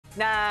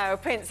Now,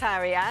 Prince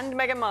Harry and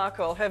Meghan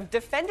Markle have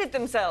defended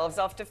themselves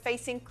after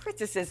facing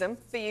criticism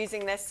for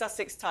using their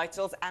Sussex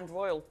titles and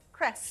royal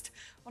crest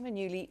on a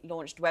newly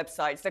launched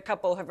website. The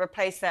couple have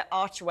replaced their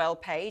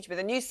Archewell page with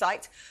a new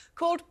site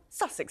called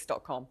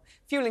Sussex.com,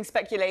 fueling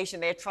speculation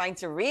they're trying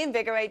to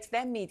reinvigorate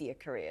their media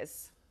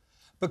careers.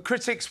 But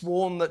critics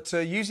warn that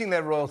using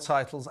their royal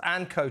titles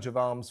and coat of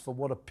arms for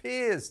what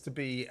appears to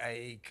be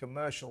a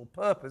commercial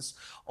purpose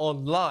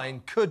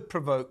online could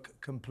provoke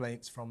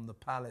complaints from the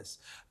palace.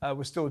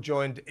 We're still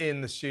joined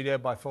in the studio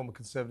by former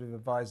Conservative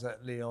advisor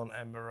Leon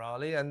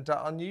Emirali, and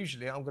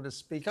unusually I'm going to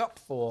speak up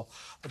for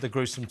the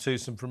gruesome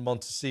twosome from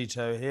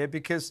Montecito here,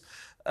 because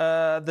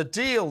the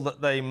deal that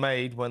they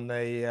made when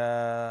they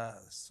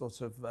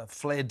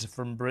fled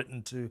from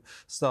Britain to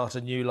start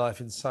a new life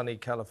in sunny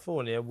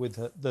California with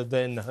the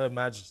then Her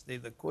Majesty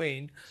the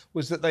Queen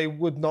was that they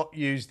would not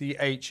use the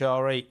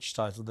HRH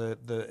title,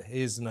 the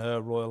His and Her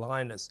Royal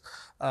Highness.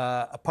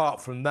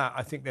 Apart from that,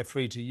 I think they're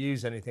free to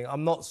use anything.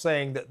 I'm not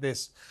saying that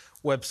this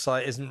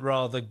website isn't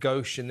rather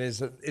gauche and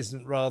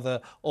isn't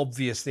rather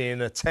obviously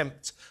an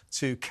attempt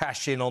to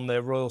cash in on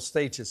their royal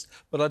status,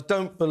 but I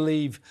don't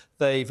believe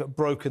they've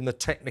broken the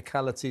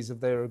technicalities of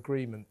their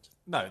agreement.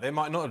 No, they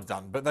might not have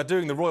done, but they're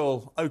doing the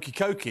royal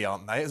okey-cokey,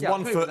 aren't they? It's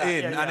 1 foot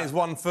in and it's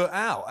 1 foot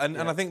out. And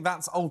I think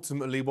that's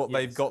ultimately what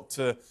they've got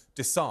to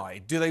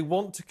decide. Do they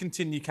want to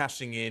continue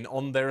cashing in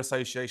on their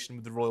association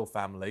with the royal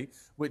family,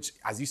 which,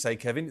 as you say,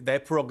 Kevin, they're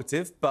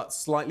prerogative, but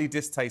slightly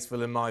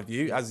distasteful in my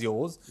view, as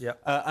yours.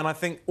 And I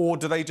think, or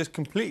do they just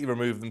completely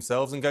remove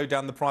themselves and go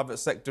down the private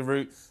sector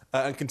route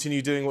and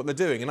continue doing what they're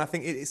doing? And I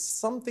think it is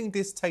something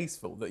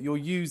distasteful that you're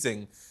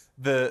using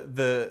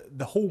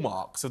the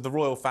hallmarks of the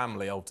royal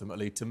family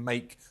ultimately to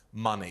make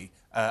money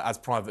as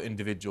private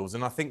individuals,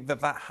 and I think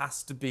that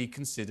has to be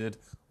considered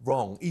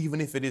wrong, even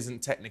if it isn't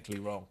technically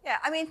wrong. Yeah,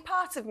 I mean,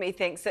 part of me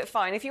thinks that,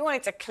 fine, if you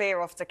wanted to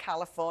clear off to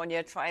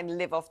California, try and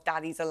live off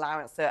Daddy's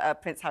allowance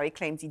that Prince Harry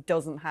claims he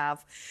doesn't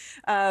have,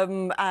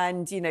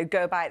 and, you know,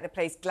 go about the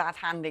place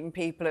glad-handing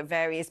people at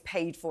various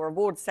paid-for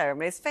award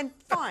ceremonies, then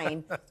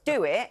fine,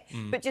 do it,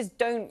 but just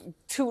don't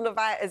tool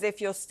about as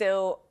if you're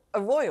still a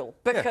royal,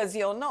 because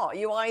you're not.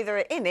 You're either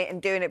in it and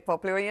doing it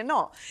properly or you're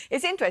not.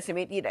 It's interesting, I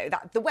mean, you know,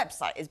 that the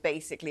website is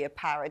basically a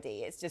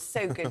parody. It's just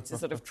so good to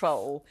sort of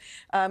troll.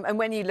 And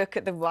when you look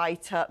at the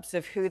write-ups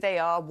of who they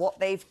are, what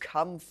they've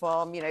come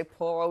from, you know,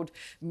 poor old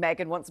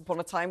Meghan once upon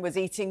a time was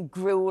eating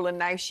gruel and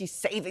now she's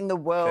saving the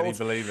world. Can you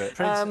believe it?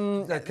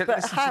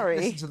 But Harry...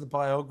 Listen to the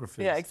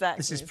biography. Yeah, exactly.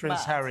 This is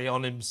Prince Harry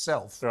on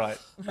himself. Right.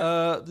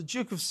 The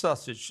Duke of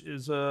Sussex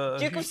is a...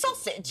 Duke of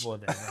Sausage?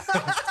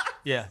 Whatever.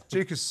 Yeah,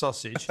 Duke of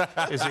Sausage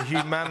is a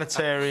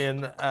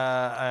humanitarian,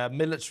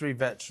 military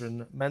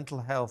veteran,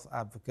 mental health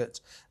advocate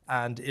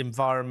and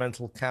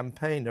environmental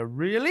campaigner.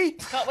 Really?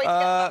 Can't wait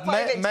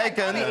to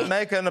get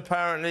Meghan,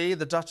 apparently,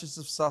 the Duchess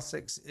of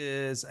Sussex,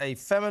 is a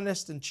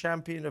feminist and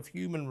champion of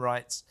human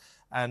rights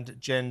and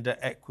gender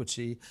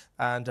equity,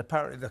 and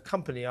apparently the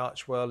company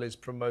Archewell is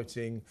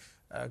promoting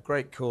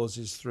great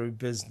causes through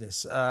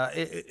business.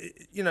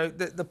 You know,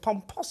 the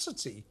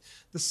pomposity,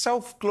 the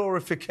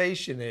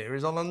self-glorification here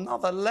is on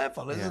another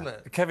level, isn't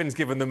it? Kevin's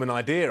given them an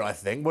idea, I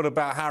think. What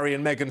about Harry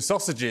and Meghan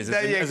sausages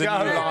as a new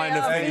line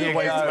of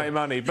ways to make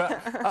money?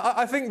 But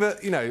I think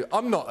that, you know,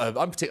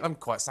 I'm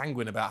quite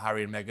sanguine about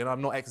Harry and Meghan.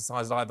 I'm not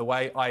exercised either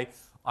way.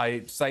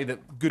 I say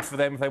that good for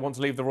them if they want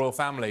to leave the royal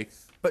family.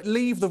 But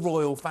leave the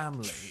royal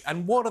family.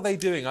 And what are they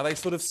doing? Are they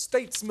sort of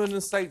statesmen and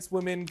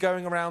stateswomen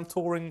going around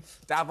touring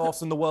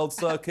Davos and the world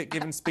circuit,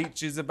 giving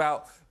speeches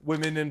about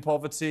women in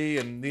poverty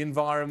and the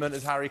environment,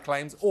 as Harry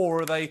claims?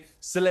 Or are they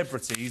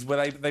celebrities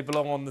where they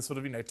belong on the sort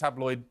of, you know,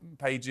 tabloid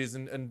pages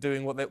and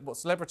doing what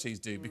celebrities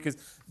do? Because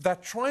they're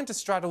trying to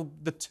straddle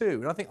the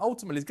two. And I think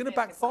ultimately it's going to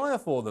backfire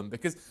for them,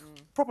 because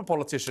proper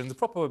politicians,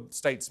 proper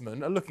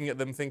statesmen are looking at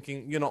them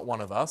thinking, you're not one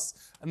of us.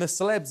 And the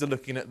celebs are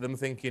looking at them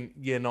thinking,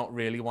 you're not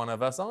really one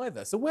of us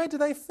either. So where do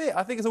they fit?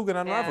 I think it's all going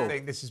to unravel. I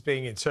think this is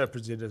being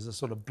interpreted as a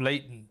sort of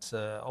blatant,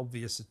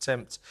 obvious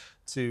attempt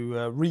to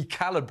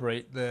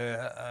recalibrate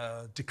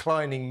their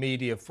declining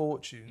media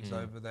fortunes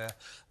over there.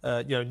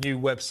 You know, new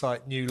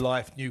website, new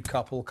life, new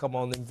couple, come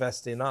on,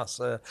 invest in us.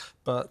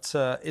 But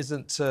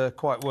isn't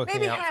quite working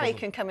out. Maybe Harry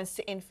can come and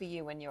sit in for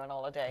you when you're on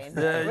holiday.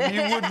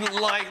 You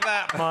wouldn't like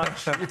that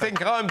much. You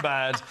think I'm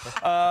bad.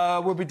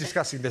 We'll be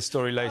discussing this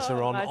story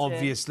later on,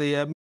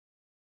 obviously.